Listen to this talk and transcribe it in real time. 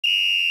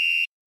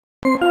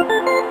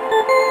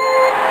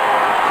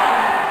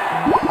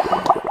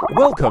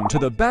Welcome to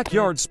the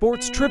Backyard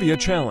Sports Trivia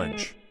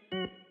Challenge.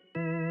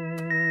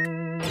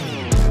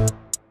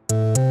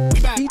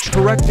 Each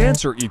correct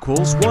answer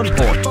equals 1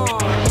 point.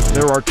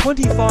 There are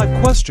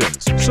 25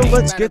 questions, so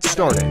let's get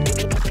started.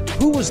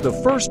 Who was the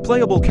first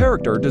playable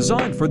character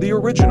designed for the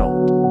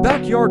original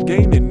Backyard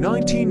game in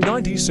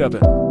 1997?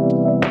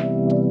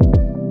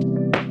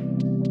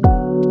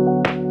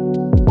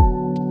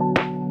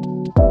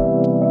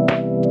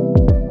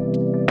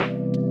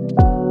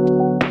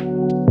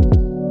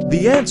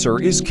 The answer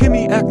is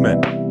Kimmy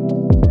Ekman.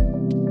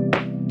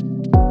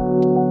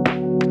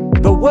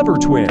 The Weber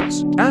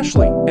twins,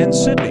 Ashley and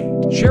Sydney,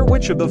 share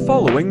which of the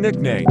following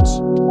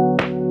nicknames?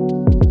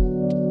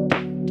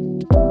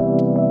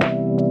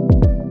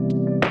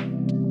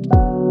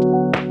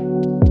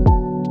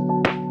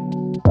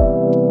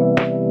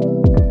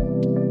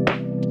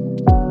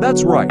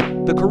 That's right.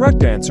 The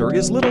correct answer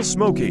is Little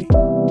Smokey.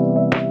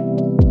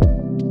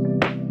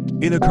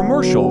 In a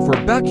commercial for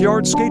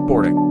backyard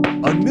skateboarding,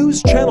 a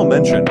news channel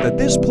mentioned that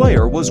this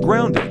player was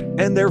grounded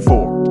and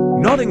therefore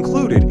not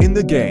included in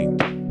the game.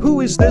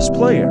 Who is this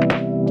player?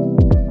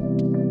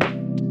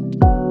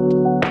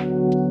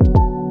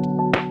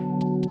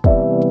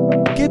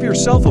 Give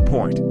yourself a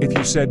point if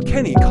you said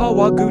Kenny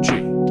Kawaguchi.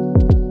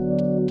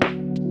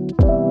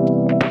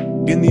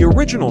 In the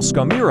original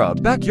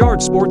Scamira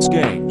backyard sports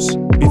games,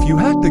 if you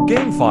hacked the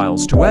game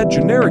files to add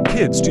generic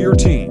kids to your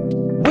team,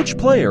 which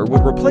player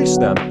would replace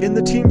them in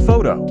the team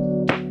photo?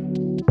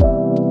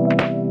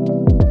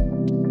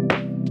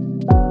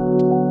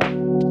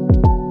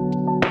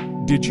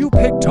 Did you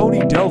pick Tony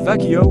Del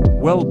Vecchio?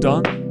 Well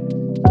done.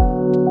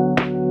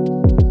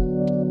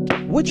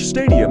 Which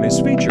stadium is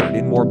featured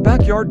in more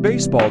backyard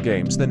baseball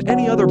games than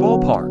any other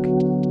ballpark?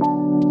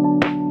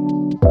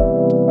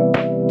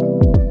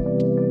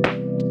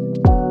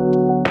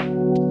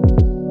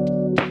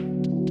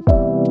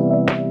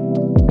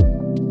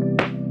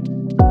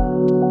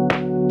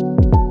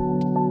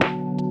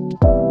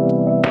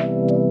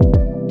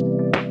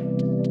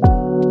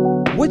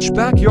 Which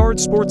backyard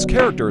sports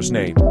character's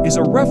name is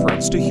a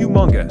reference to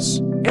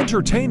Humongous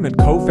Entertainment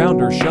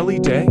co-founder Shelley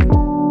Day?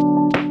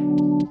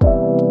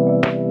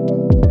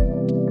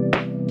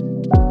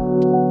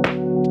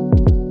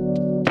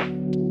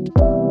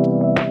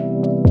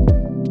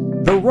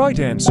 The right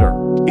answer,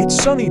 it's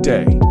Sunny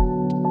Day.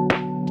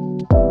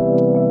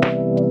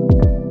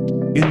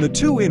 In the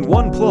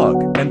 2-in-1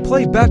 plug and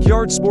play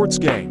backyard sports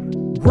game,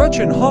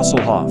 Gretchen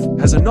Hasselhoff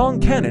has a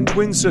non-canon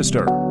twin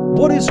sister.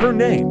 What is her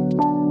name?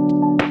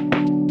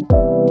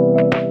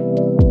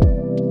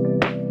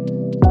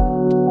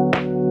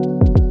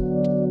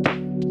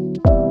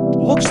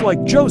 Looks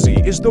like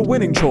Josie is the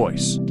winning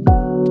choice.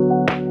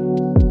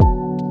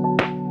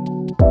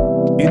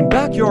 In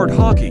backyard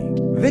hockey,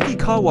 Vicky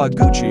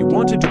Kawaguchi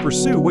wanted to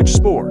pursue which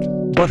sport,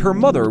 but her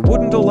mother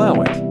wouldn't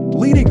allow it,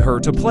 leading her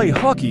to play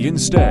hockey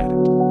instead.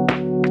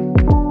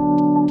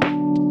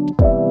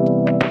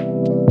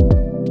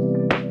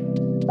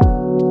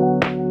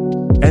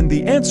 And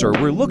the answer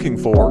we're looking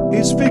for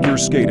is figure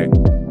skating.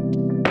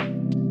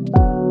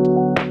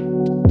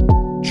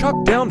 Chuck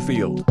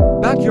Downfield,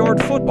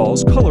 backyard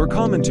football's color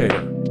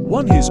commentator,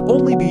 won his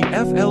only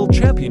BFL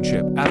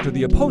championship after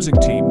the opposing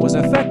team was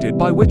affected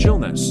by which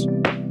illness?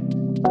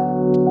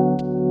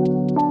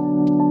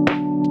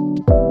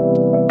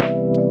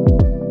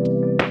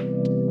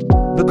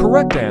 The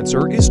correct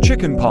answer is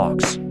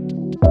chickenpox.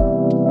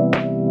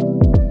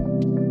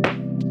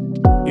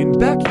 In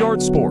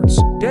backyard sports,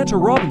 Danta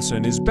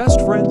Robinson is best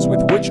friends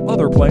with which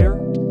other player?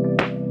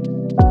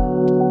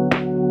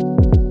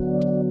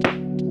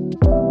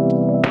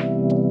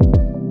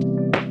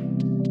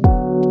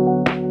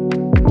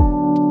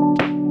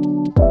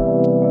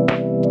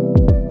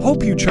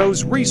 Hope you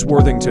chose Reese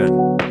Worthington.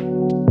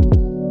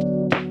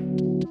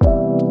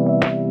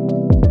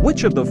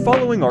 Which of the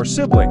following are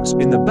siblings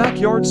in the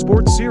backyard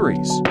sports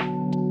series?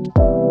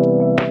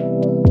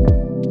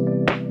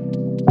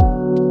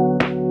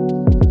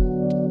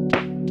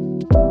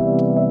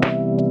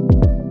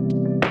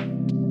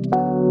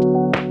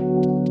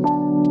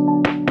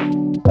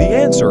 The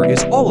answer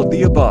is all of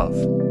the above.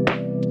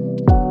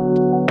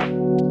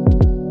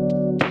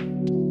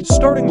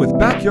 Starting with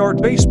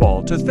Backyard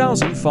Baseball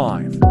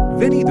 2005,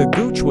 Vinny the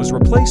Gooch was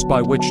replaced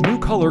by which new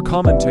color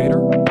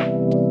commentator?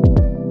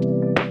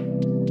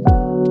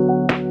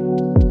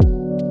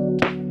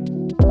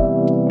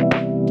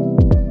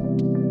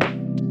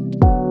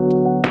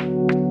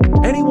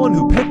 Anyone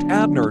who picked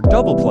Abner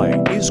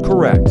Doubleplay is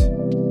correct.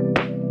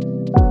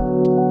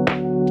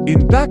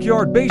 In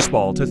Backyard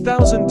Baseball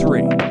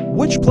 2003,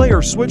 which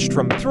player switched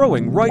from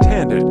throwing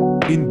right-handed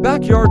in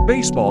Backyard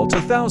Baseball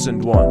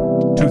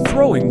 2001 to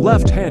throwing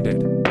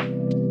left-handed?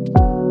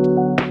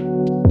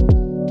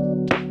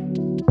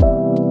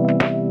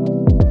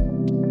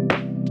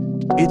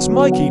 It's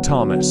Mikey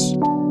Thomas.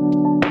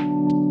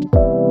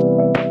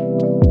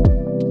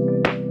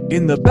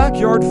 In the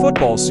Backyard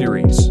Football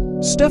series,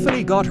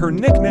 Stephanie got her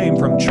nickname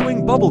from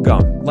chewing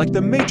bubblegum like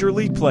the Major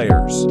League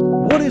players.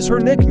 What is her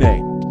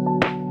nickname?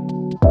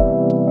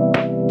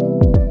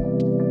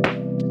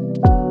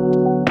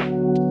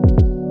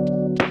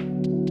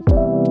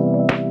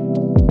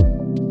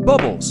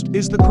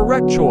 is the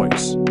correct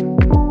choice.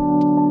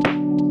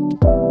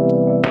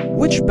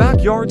 Which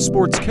backyard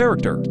sports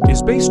character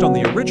is based on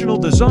the original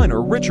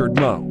designer Richard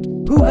Moe,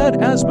 who had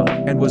asthma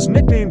and was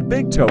nicknamed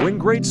Big Toe in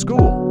grade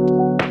school?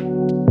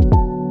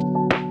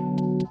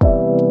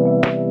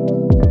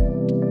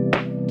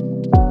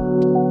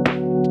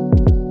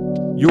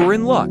 You're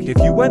in luck if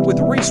you went with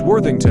Reese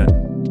Worthington.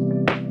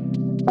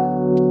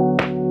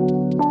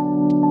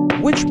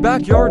 Which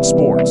backyard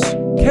sports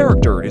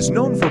character is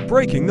known for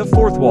breaking the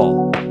fourth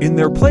wall in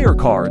their player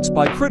cards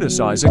by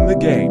criticizing the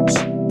game's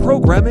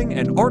programming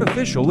and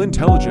artificial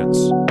intelligence?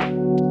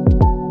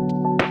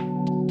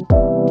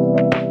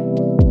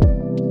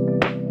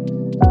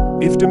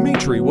 If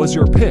Dimitri was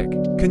your pick,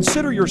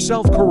 consider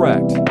yourself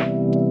correct.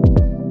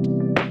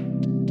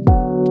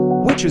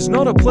 Which is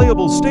not a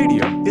playable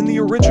stadium in the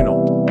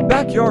original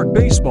Backyard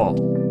Baseball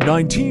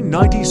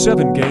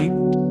 1997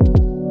 game?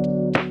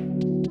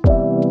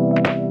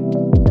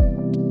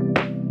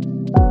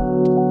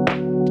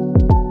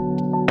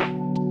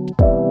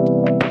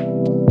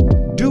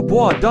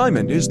 Dubois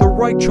Diamond is the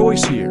right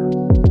choice here.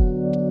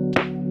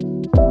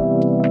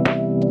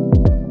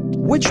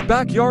 Which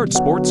backyard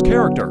sports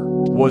character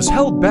was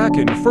held back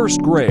in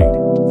first grade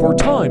for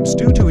times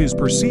due to his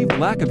perceived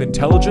lack of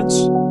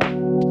intelligence?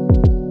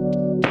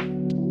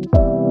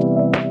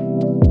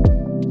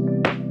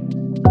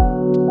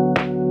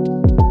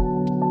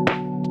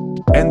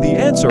 And the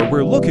answer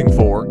we're looking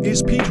for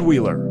is Pete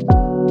Wheeler.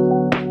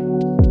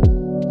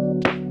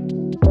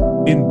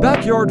 In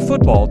Backyard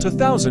Football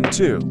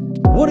 2002,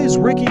 what is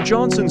Ricky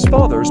Johnson's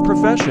father's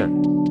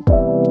profession?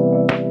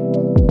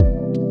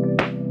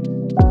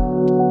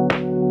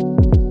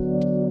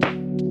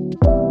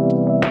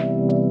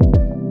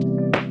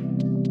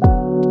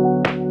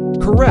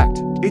 Correct,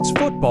 it's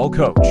football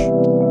coach.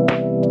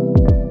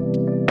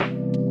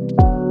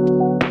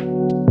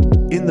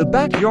 In the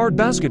backyard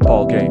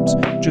basketball games,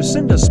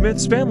 Jacinda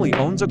Smith's family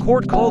owns a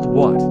court called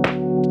what?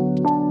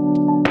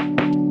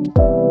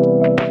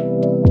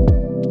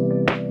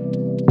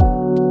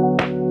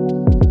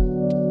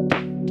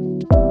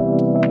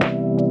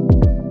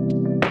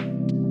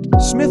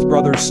 Smith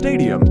Brothers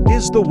Stadium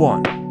is the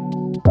one.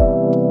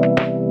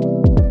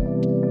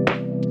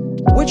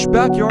 Which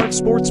backyard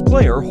sports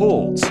player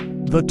holds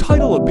the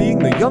title of being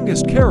the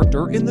youngest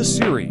character in the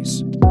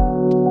series?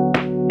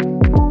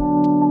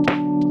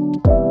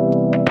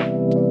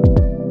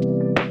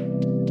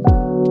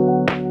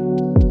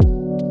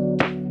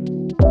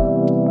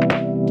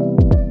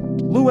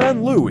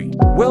 Luann Louie,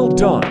 well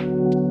done.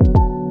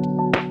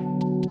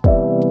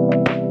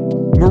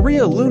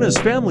 Maria Luna's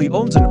family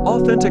owns an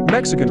authentic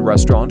Mexican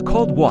restaurant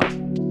called what?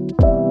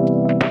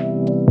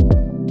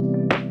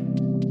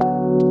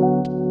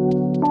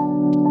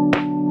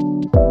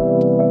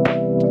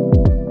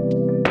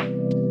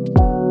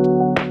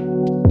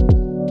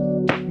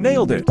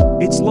 Nailed it,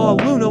 it's La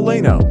Luna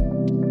Leno.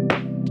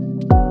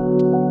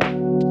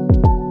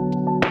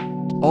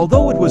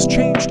 Although it was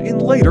changed in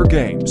later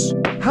games,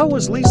 how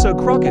was Lisa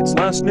Crockett's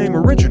last name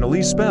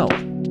originally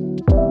spelled?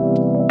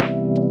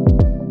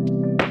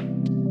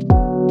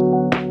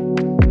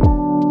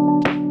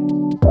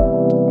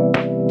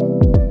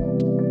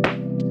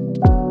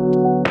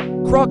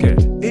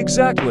 Crockett,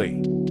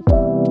 exactly.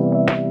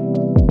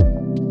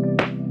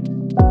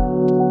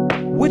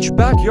 Which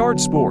backyard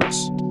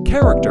sports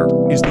character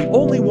is the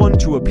only one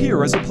to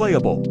appear as a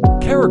playable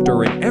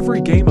character in every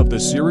game of the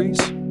series?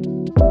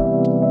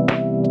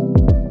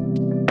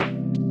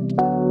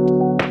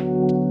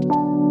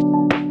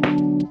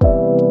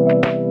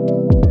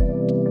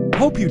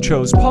 Hope you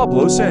chose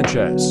Pablo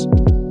Sanchez.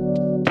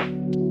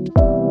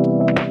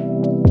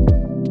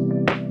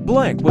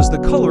 Blank was the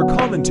color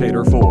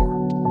commentator for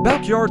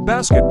Backyard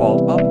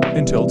Basketball up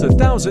until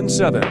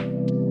 2007.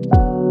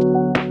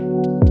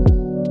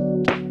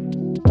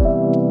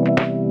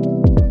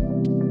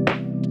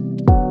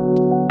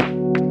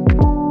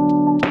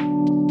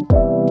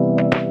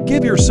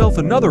 Give yourself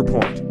another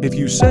point if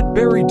you said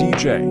Barry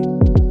DJ.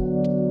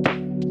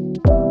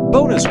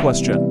 Bonus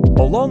question,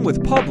 along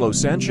with Pablo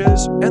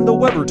Sanchez and the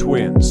Weber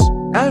twins,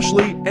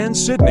 Ashley and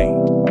Sydney,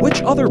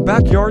 which other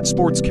backyard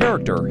sports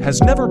character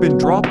has never been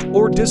dropped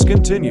or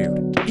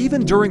discontinued,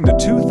 even during the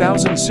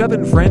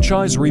 2007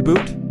 franchise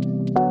reboot?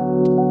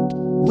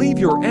 Leave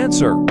your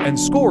answer and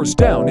scores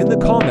down in the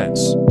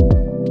comments.